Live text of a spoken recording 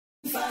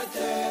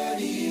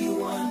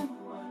531.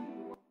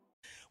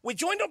 We're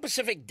joined on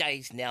Pacific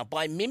Days now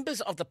by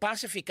members of the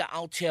Pasifika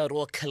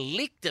Aotearoa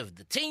Collective,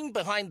 the team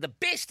behind the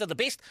best of the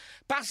best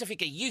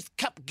Pasifika Youth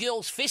Cup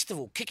Girls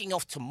Festival, kicking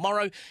off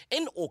tomorrow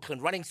in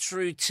Auckland, running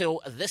through till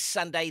this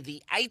Sunday,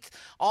 the 8th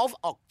of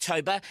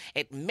October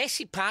at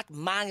Massey Park,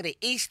 Mangere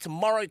East,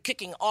 tomorrow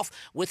kicking off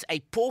with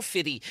a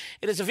pōwhiri.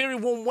 It is a very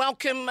warm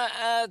welcome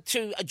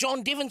to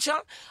John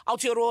Devonshire,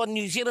 Aotearoa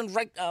New Zealand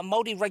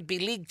Māori Rugby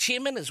League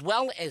Chairman, as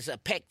well as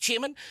PAC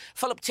Chairman,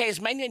 Philip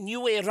Tasmania,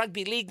 Niue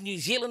Rugby League New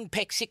Zealand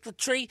PAC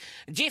Secretary,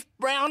 Jeff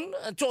Brown,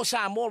 Tō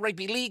Samoa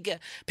Rugby League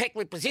PAC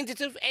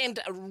Representative, and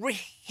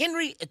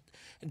Henry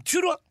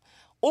Turua,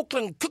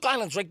 Auckland Cook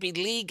Islands Rugby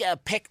League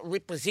PAC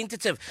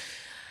Representative.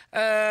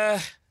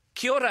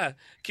 Kia ora,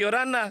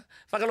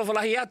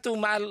 whakalofalahi atu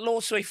ma lo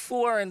soi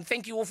fua, and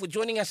thank you all for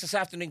joining us this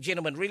afternoon,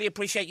 gentlemen. Really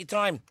appreciate your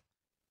time.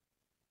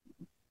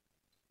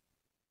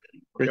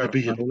 Great to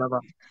be here.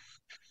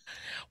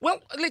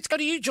 Well, let's go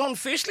to you, John,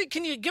 firstly.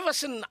 Can you give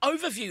us an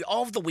overview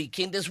of the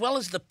weekend as well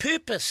as the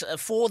purpose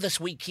for this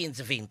weekend's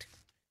event?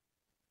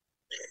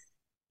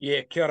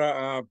 Yeah, kia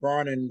ora,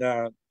 Brian, and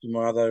to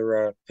my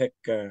other PAC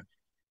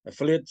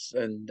affiliates.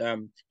 And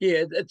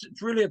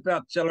it's really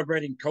about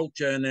celebrating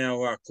culture in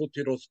our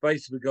kōrero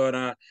space. We've got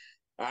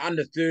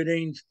under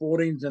 13s,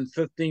 14s, and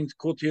 15s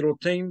kōrero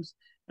teams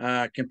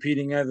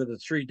competing over the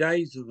 3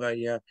 days.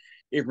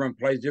 Everyone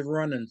plays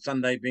everyone, and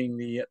Sunday being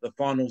the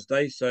finals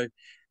day. So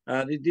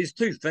there's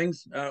two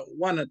things.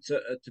 One, it's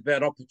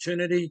about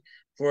opportunity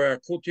for our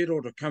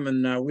kōrero to come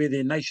and wear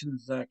their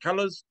nation's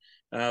colours,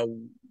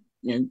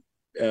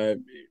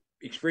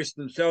 express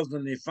themselves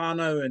in their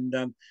whānau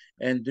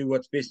and do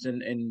what's best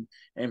in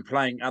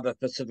playing other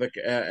Pacific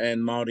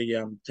and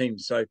Māori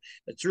teams. So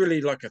it's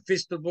really like a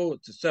festival.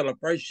 It's a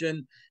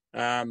celebration.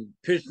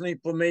 Personally,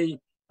 for me,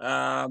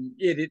 there'll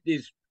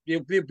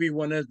be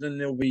winners and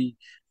there'll be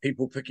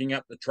people picking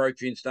up the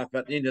trophy and stuff. But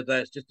at the end of the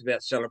day, it's just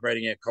about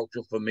celebrating our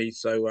culture for me.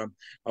 So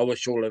I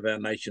wish all of our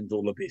nations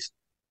all the best.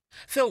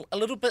 Phil, a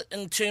little bit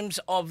in terms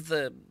of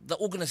the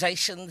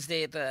organisations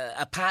that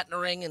are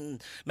partnering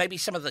and maybe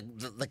some of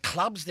the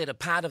clubs that are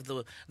part of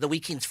the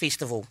weekend's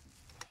festival.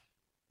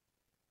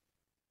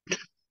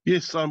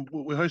 Yes,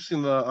 we're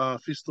hosting the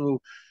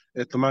festival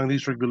at the Mangere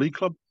East Rugby League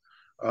Club,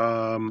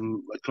 a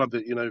club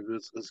that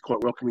is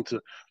quite welcoming to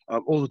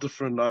all the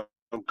different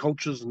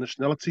cultures and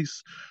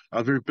nationalities.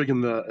 Very big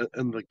in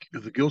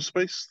the girls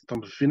space, the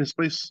Tamawhine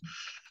space,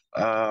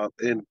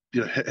 and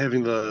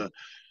having the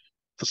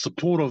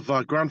support of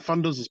grant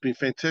funders has been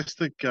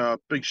fantastic.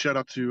 Big shout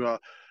out to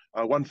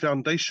One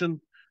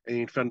Foundation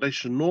and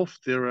Foundation North.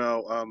 They're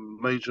our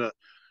major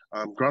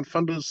grant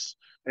funders,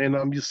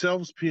 and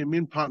yourselves,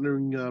 PMN,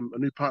 partnering a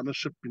new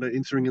partnership,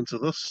 entering into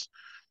this,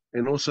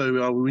 and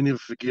also we never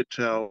forget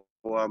our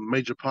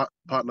major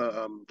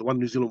partner, the One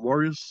New Zealand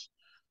Warriors.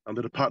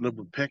 That are partnered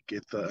with PAC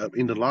at the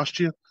end of last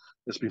year.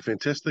 It's been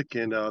fantastic,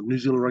 and New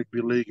Zealand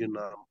Rugby League and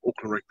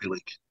Auckland Rugby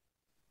League.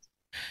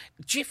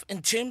 Jeff,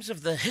 in terms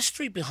of the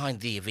history behind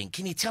the event,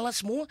 can you tell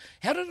us more?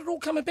 How did it all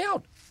come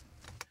about?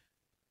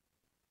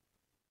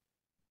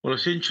 Well,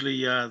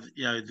 essentially,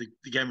 the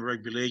game of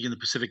rugby league in the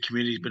Pacific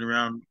community has been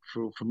around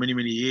for many,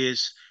 many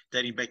years,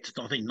 dating back to,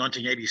 I think,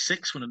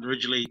 1986, when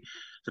originally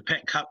the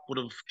PAC Cup would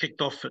have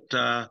kicked off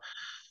at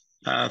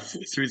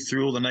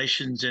through all the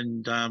nations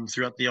and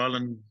throughout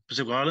the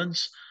Pacific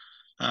Islands.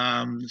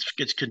 It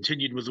gets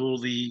continued with all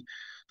the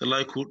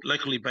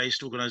locally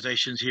based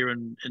organisations here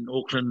in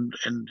Auckland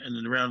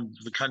and around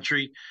the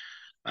country.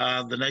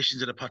 The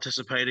nations that are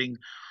participating,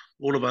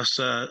 all of us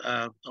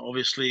are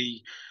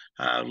obviously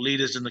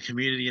leaders in the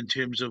community in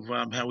terms of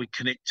how we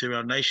connect to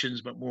our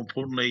nations, but more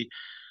importantly,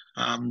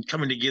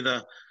 coming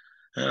together.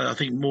 I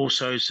think more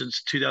so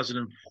since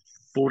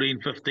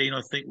 2014, 15,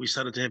 I think we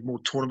started to have more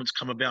tournaments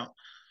come about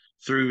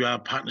through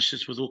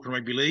partnerships with Auckland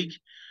Rugby League,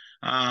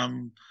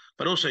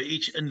 but also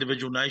each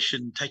individual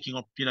nation taking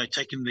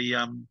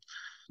the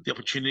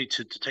opportunity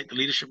to take the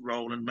leadership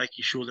role and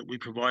making sure that we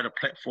provide a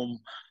platform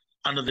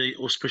under the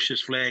auspicious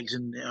flags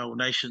in our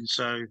nation.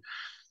 So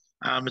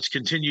it's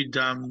continued.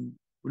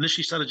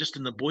 Initially started just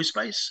in the boys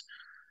space,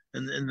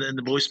 in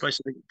the boys space,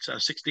 I think it's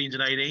 16s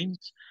and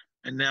 18s,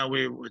 and now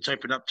it's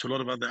opened up to a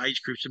lot of other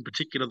age groups. In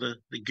particular,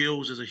 the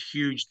girls is a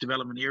huge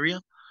development area.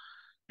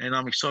 And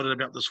I'm excited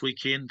about this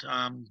weekend.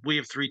 We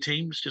have 3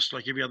 teams, just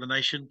like every other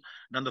nation,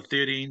 and under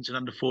 13s and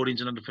under 14s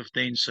and under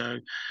 15s. So,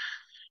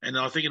 and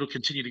I think it'll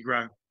continue to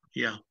grow.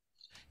 Yeah.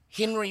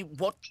 Henry,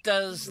 what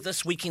does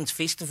this weekend's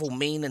festival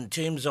mean in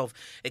terms of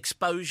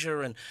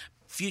exposure and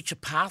future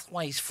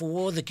pathways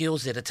for the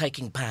girls that are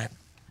taking part?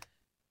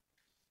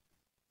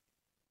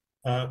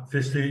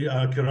 Firstly,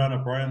 kia ora,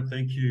 Brian,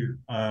 thank you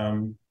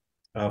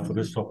for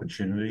this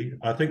opportunity.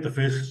 I think the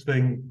first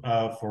thing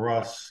for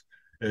us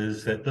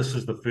is that this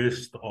is the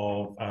first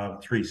of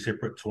 3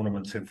 separate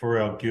tournaments, and for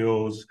our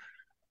girls,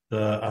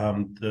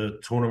 the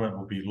tournament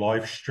will be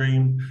live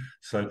streamed,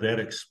 so that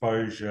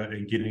exposure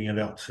and getting it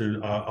out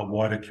to a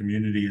wider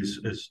community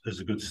is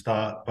a good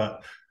start.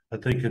 But I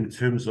think in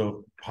terms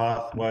of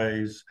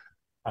pathways,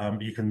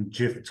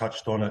 Jeff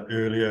touched on it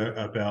earlier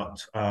about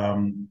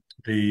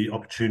the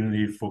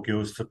opportunity for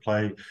girls to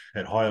play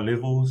at higher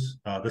levels.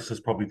 This is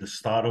probably the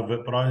start of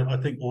it, but I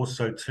think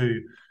also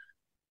too,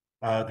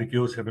 the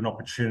girls have an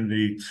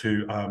opportunity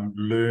to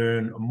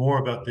learn more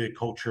about their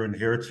culture and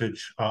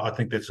heritage. I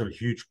think that's a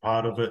huge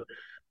part of it.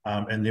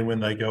 And then when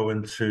they go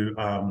into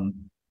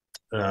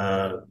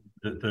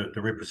the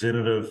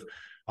representative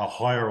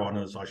higher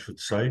honours, I should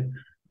say,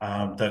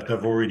 that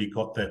they've already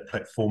got that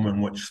platform in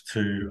which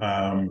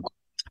to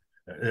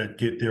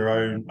get their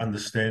own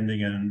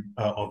understanding and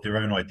of their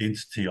own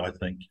identity, I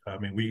think. I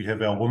mean, we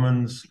have our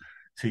women's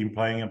team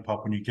playing in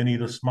Papua New Guinea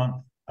this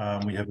month.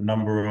 We have a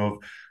number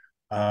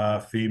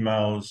of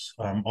females,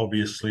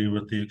 obviously,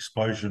 with the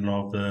explosion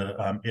of the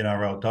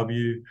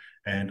NRLW,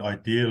 and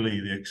ideally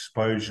the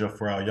exposure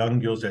for our young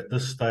girls at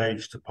this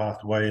stage to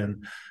pathway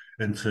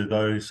into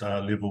those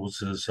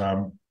levels is,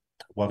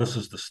 well, this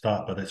is the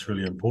start, but that's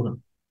really important.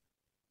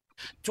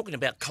 Talking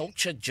about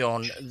culture,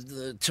 John,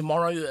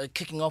 tomorrow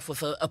kicking off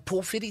with a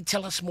pōwhiri.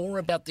 Tell us more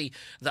about the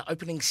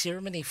opening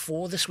ceremony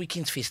for this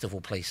weekend's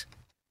festival, please.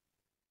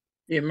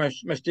 Yeah,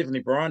 most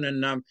definitely, Brian.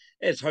 And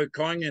as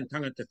haukainga and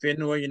tangata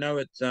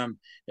whenua,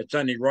 it's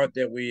only right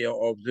that we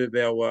observe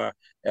our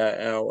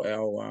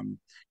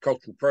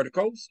cultural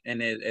protocols.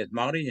 And as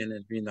Māori and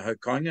as being the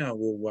haukainga,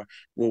 we'll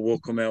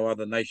welcome our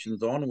other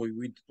nations on.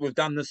 We've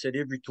done this at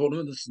every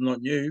tournament. This is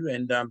not new,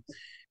 and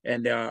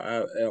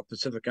our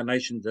Pasifika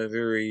nations are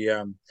very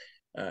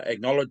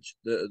acknowledge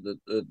the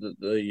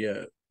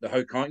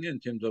haukainga in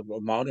terms of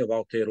Māori of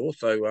Aotearoa.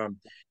 So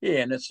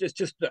and it's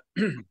just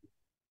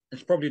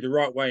it's probably the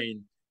right way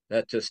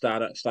to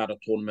start a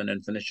tournament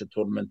and finish a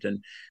tournament,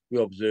 and we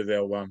observe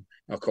our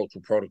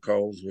cultural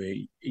protocols where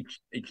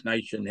each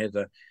nation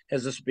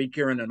has a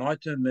speaker and an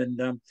item,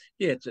 and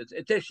it's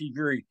actually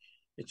very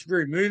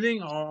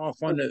moving. I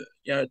find it,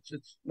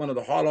 it's one of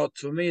the highlights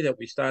for me that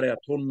we start our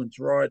tournaments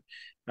right,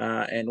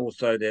 and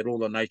also that all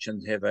the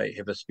nations have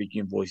a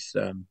speaking voice.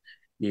 So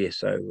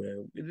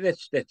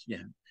that's it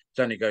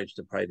only goes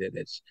to pay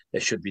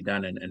that should be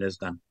done and is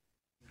done.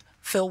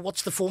 Phil,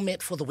 what's the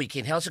format for the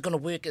weekend? How's it going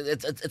to work?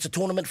 It's a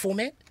tournament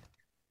format?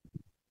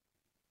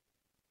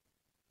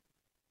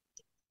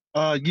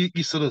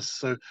 Yes, it is.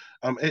 So,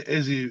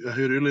 as you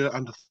heard earlier,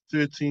 under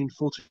 13,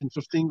 14,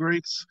 15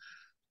 grades,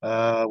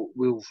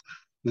 we've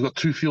got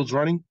 2 fields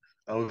running.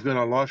 We've got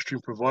our live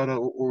stream provider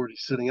already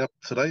setting up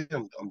today.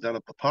 I'm down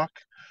at the park.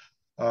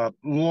 A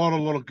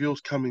lot of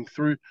girls coming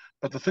through.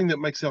 But the thing that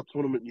makes our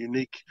tournament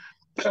unique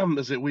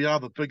is that we are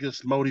the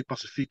biggest Māori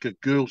Pasifika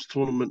girls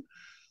tournament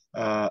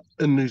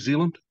in New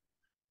Zealand,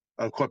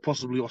 quite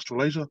possibly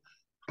Australasia,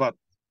 but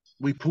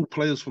we pull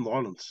players from the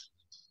islands.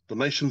 The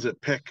nations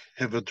at PAC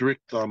have a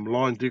direct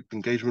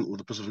engagement with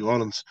the Pacific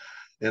Islands,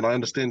 and I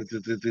understand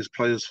that there's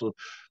players for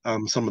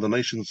some of the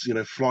nations,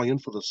 flying in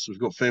for this. We've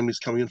got families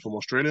coming in from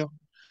Australia,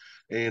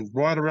 and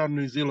right around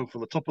New Zealand,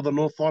 from the top of the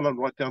North Island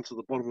right down to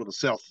the bottom of the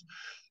South,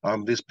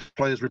 there's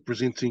players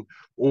representing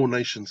all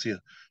nations here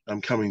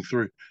coming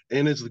through.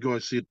 And as the guy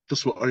said,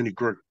 this will only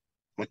grow.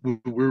 Like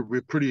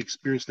we're pretty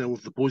experienced now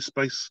with the boys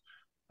space,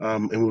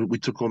 and we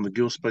took on the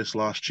girls space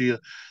last year,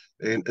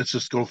 and it's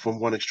just gone from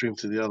one extreme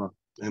to the other.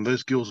 And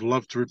those girls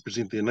love to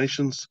represent their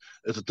nations.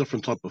 It's a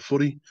different type of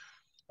footy,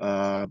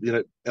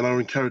 and I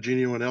encourage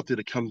anyone out there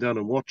to come down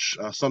and watch.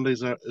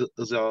 Sundays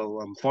is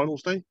our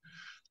finals day.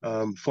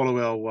 Follow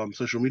our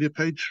social media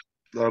page,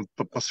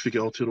 Pasifika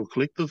Aotearoa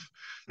Collective,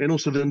 and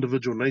also the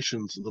individual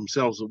nations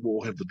themselves that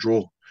will have the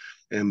draw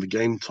and the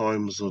game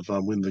times of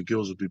when the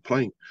girls will be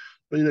playing.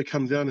 But,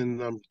 come down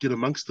and get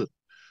amongst it.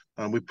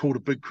 We pulled a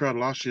big crowd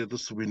last year.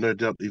 This will be no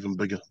doubt even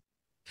bigger.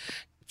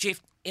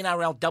 Jeff,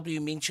 NRLW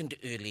mentioned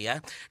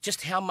earlier,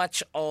 just how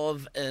much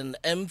of an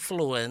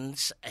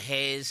influence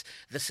has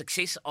the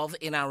success of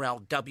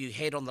NRLW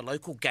had on the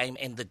local game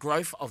and the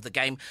growth of the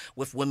game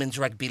with Women's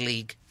Rugby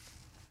League?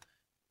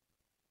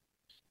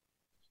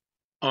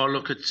 Oh,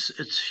 look,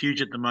 it's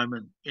huge at the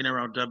moment.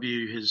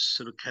 NRLW has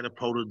sort of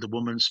catapulted the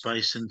women's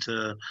space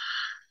into,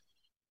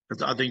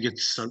 I think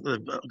it's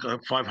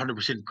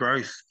 500%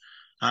 growth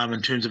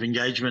in terms of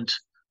engagement.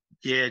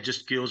 Yeah,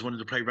 just girls wanted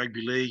to play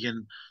rugby league,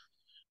 and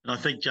I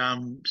think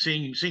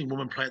seeing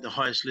women play at the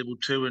highest level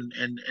too,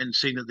 and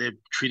seeing that they're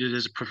treated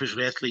as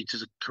professional athletes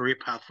is a career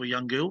path for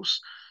young girls.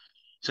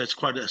 So it's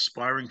quite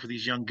aspiring for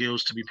these young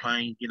girls to be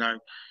playing, and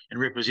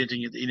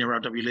representing at the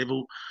NRLW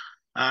level.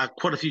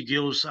 Quite a few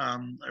girls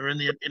are in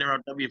the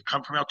NRLW have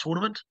come from our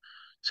tournament.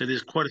 So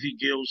there's quite a few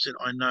girls that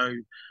I know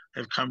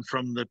have come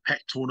from the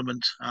PAC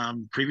tournament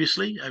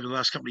previously over the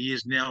last couple of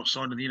years, now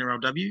signed in the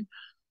NRLW,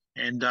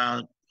 and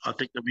I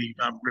think they'll be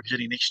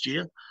representing next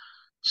year.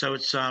 So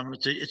it's a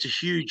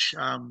huge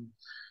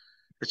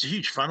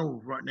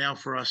funnel right now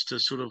for us to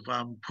sort of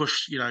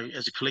push,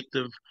 as a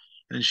collective,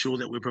 and ensure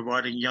that we're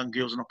providing young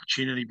girls an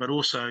opportunity, but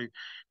also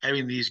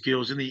having these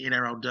girls in the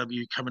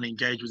NRLW come and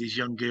engage with these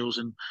young girls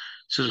and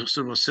sort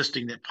of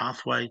assisting that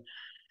pathway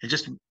and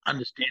just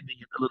understanding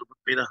it a little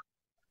bit better.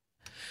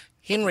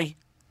 Henry,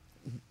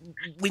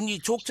 when you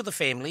talk to the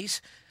families,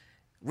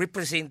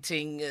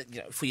 representing,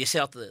 for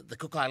yourself, the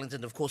Cook Islands,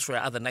 and of course for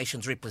our other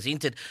nations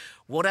represented,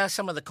 what are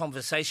some of the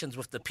conversations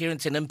with the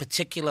parents, and in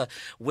particular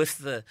with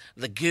the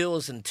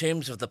girls, in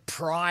terms of the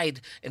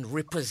pride in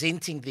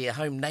representing their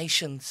home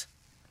nations?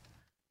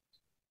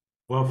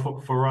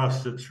 Well, for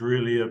us, it's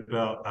really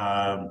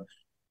about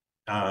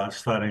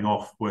starting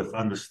off with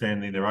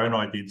understanding their own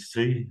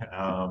identity,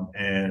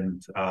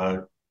 and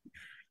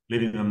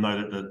letting them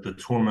know that the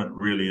tournament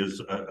really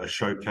is a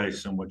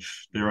showcase in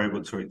which they're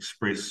able to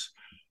express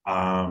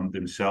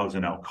themselves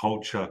and our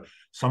culture.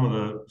 Some of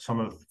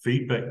the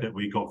feedback that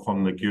we got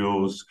from the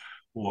girls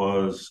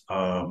was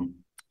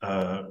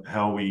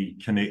how we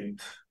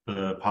connect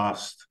the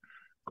past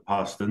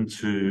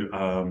into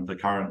the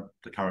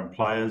current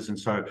players. And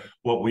so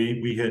what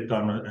we had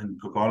done in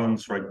Cook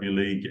Islands Rugby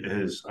League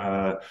is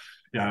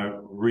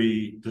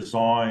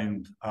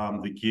redesigned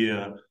the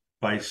gear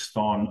based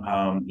on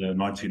the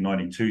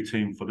 1992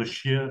 team for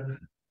this year.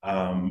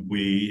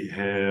 We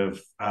have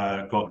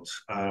got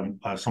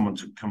someone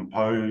to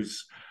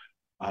compose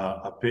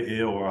a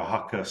pe'e or a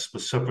haka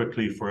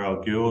specifically for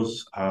our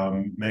girls.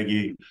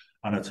 Maggie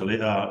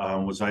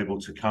Anataleta was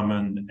able to come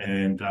in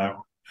and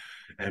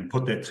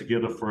put that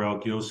together for our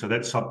girls. So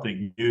that's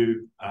something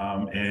new.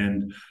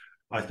 And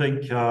I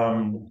think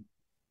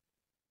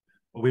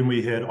when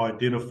we had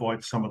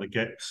identified some of the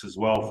gaps as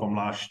well from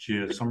last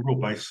year, some real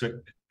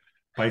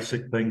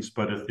basic things,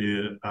 but if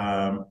they're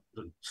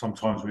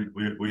sometimes we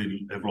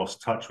have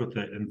lost touch with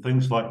it, and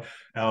things like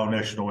our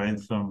national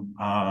anthem,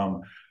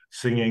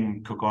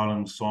 singing Cook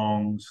Island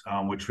songs,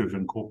 which we've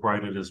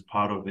incorporated as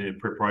part of their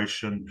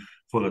preparation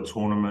for the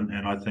tournament.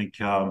 And I think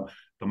the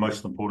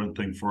most important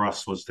thing for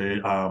us was their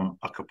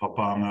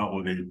akapapanga,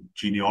 or their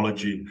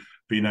genealogy,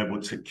 being able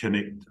to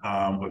connect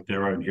with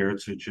their own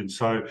heritage. And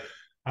so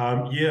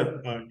I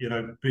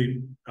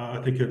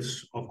think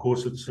it's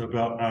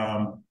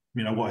about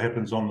what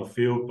happens on the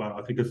field, but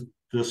I think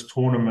this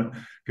tournament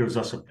gives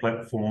us a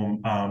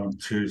platform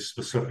to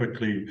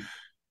specifically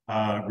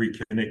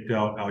reconnect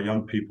our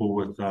young people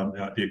with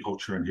their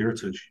culture and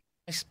heritage.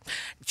 Yes.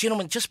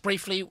 Gentlemen, just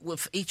briefly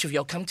with each of you,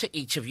 I'll come to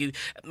each of you,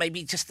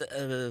 maybe just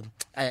an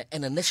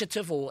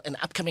initiative or an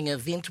upcoming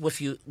event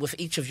with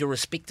each of your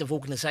respective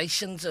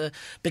organisations,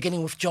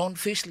 beginning with John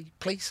firstly,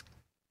 please.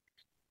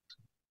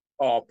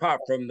 Oh,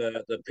 apart from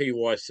the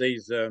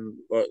PYCs,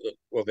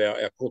 with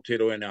our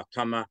kōtero and our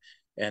tama,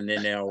 and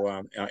then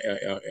our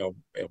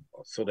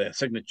sort of our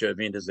signature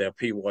event is our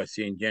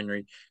PYC in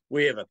January.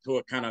 We have a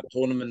Tuakana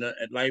tournament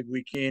at Labour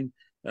Weekend.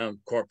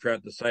 Quite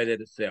proud to say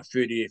that it's our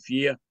 30th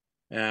year.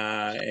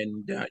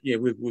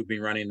 We've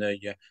been running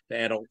the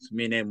adults,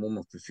 men and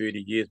women, for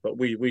 30 years. But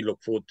we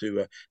look forward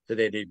to that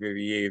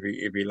every year,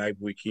 every Labour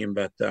Weekend.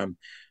 But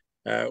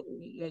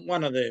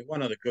one of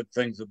the good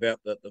things about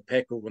the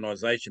PAC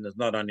organisation is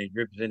not only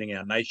representing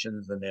our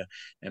nations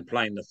and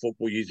playing the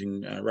football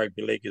using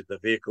rugby league as the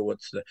vehicle.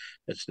 It's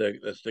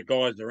the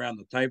guys around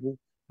the table.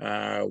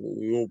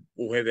 We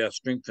all have our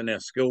strengths and our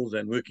skills,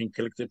 and working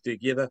collectively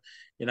together.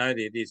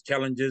 There's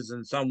challenges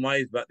in some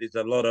ways, but there's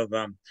a lot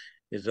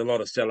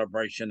of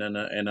celebration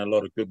and a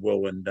lot of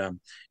goodwill, and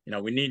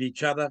we need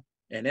each other.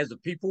 And as a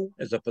people,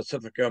 as a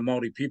Pasifika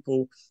Māori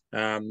people,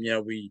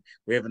 we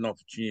have an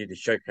opportunity to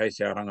showcase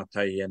our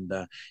rangatei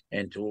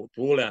and to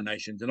all our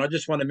nations. And I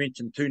just want to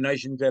mention two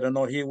nations that are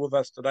not here with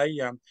us today.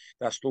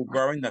 They're still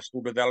growing, they're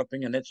still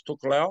developing, and that's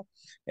Tokelau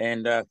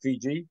and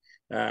Fiji.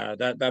 They're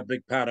a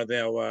big part of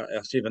our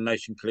Seven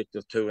Nation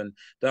collective too, and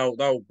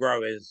they'll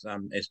grow as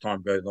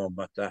time goes on.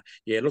 But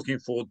looking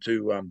forward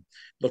to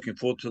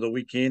the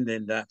weekend,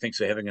 and thanks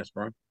for having us,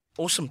 Brian.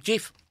 Awesome,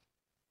 Jeff.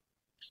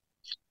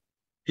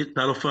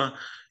 Talofa.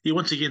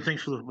 Once again,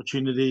 thanks for the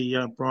opportunity,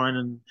 Brian,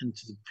 and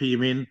to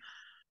the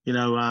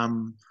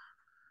PMN.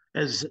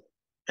 As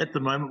at the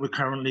moment, we're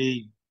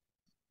currently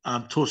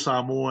Tour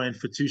Samoa and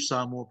Whatu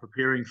Samoa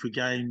preparing for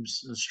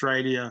games in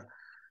Australia,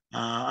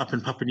 up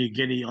in Papua New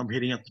Guinea. I'm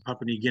heading up to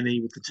Papua New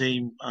Guinea with the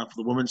team for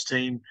the women's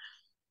team,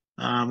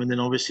 and then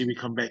obviously we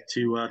come back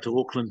to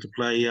Auckland to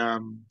play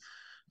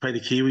the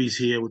Kiwis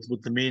here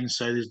with the men.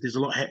 So there's a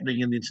lot happening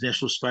in the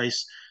international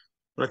space,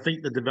 but I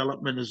think the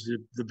development is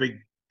the big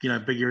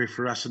area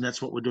for us, and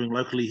that's what we're doing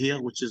locally here,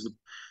 which is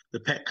the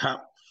PAC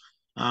Cup,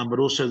 but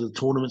also the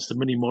tournaments, the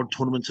mini mod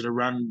tournaments that are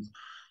run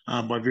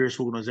by various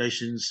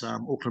organisations,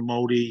 Auckland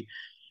Māori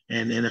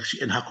and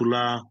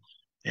Hakula,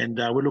 and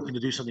we're looking to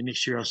do something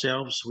next year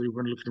ourselves. We're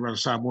looking to run a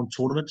Samoan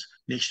tournament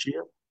next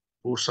year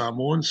for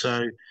Samoan,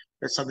 so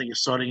that's something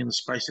exciting in the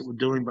space that we're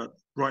doing. But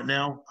right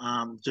now,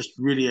 just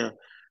really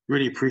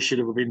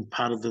appreciative of being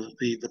part of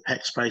the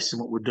PAC space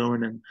and what we're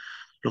doing, and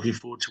looking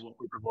forward to what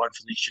we provide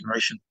for the next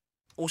generation.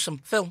 Awesome.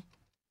 Phil?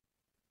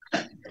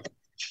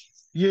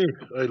 Yeah,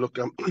 hey, look,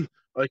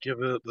 I have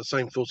the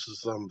same thoughts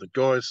as the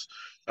guys.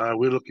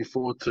 We're looking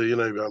forward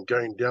to,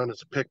 going down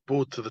as a PAC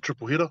board to the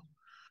triple header.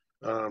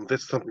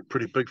 That's something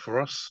pretty big for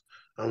us.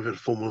 We've had a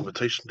formal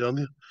invitation down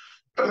there.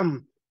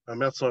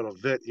 Outside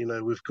of that,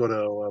 we've got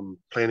our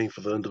planning for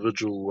the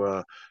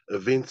individual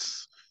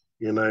events.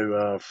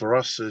 For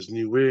us as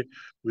Niue,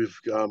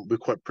 we're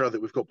quite proud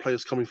that we've got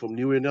players coming from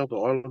Niue now, the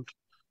island.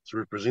 to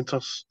represent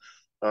us.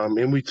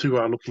 And we too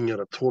are looking at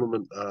a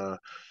tournament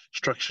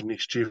structure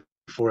next year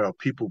for our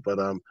people, but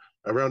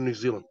around New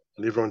Zealand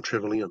and everyone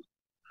travelling in.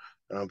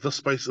 This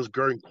space is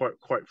growing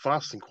quite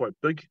fast and quite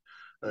big,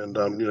 and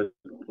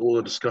all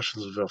the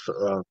discussions of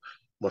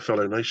my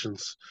fellow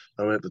nations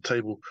at the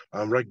table,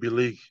 rugby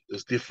league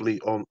is definitely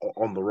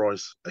on the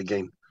rise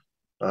again.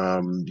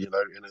 And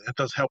it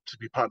does help to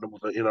be partnered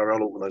with an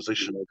NRL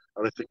organisation.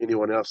 I don't think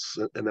anyone else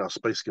in our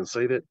space can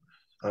say that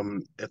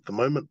at the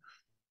moment.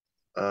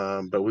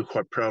 But we're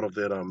quite proud of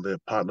their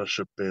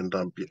partnership, and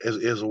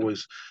as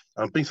always,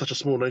 being such a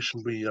small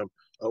nation, we are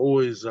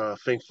always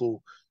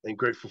thankful and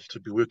grateful to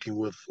be working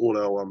with all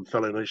our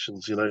fellow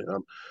nations.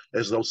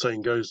 As the old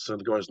saying goes, and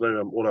the guys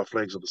know, all our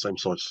flags are the same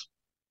size.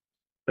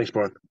 Thanks,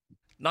 Brian.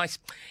 Nice.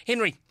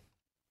 Henry.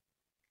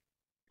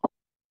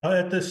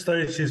 At this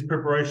stage, there's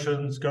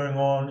preparations going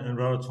on in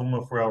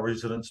Rarotonga for our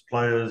residents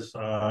players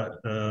for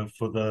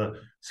the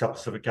South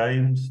Pacific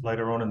Games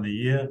later on in the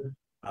year.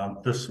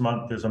 This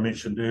month, as I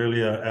mentioned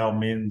earlier, our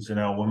men's and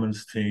our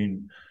women's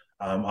team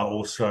are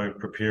also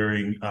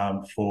preparing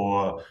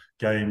for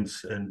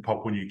games in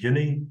Papua New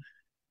Guinea.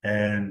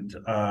 And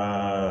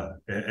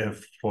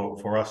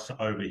for us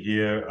over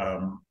here,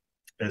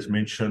 as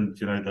mentioned,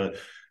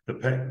 the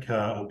PAC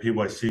or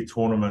PYC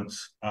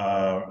tournaments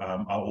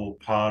are all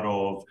part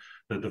of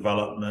the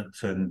development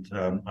and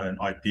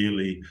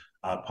ideally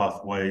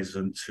pathways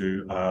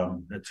into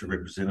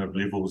representative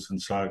levels,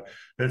 and so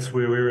that's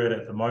where we're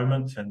at the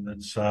moment, and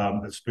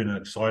it's been an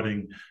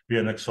exciting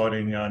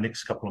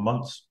next couple of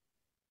months.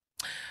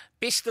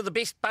 Best of the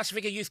Best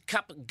Pasifika Youth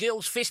Cup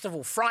Girls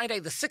Festival, Friday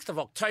the 6th of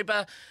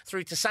October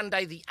through to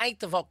Sunday the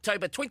 8th of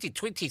October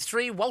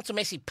 2023, Walter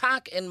Massey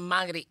Park in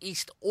Margaret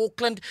East,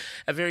 Auckland.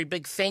 A very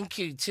big thank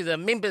you to the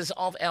members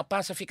of our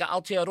Pasifika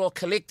Aotearoa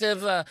Collective,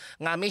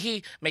 ngā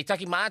mihi, me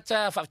taki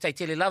maata,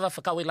 whakataitele lava,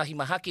 whakawelahi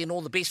mahaki, and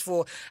all the best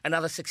for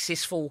another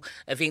successful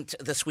event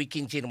this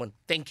weekend, gentlemen.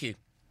 Thank you.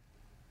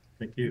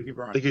 Thank you. Thank you,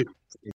 Brian. Thank you.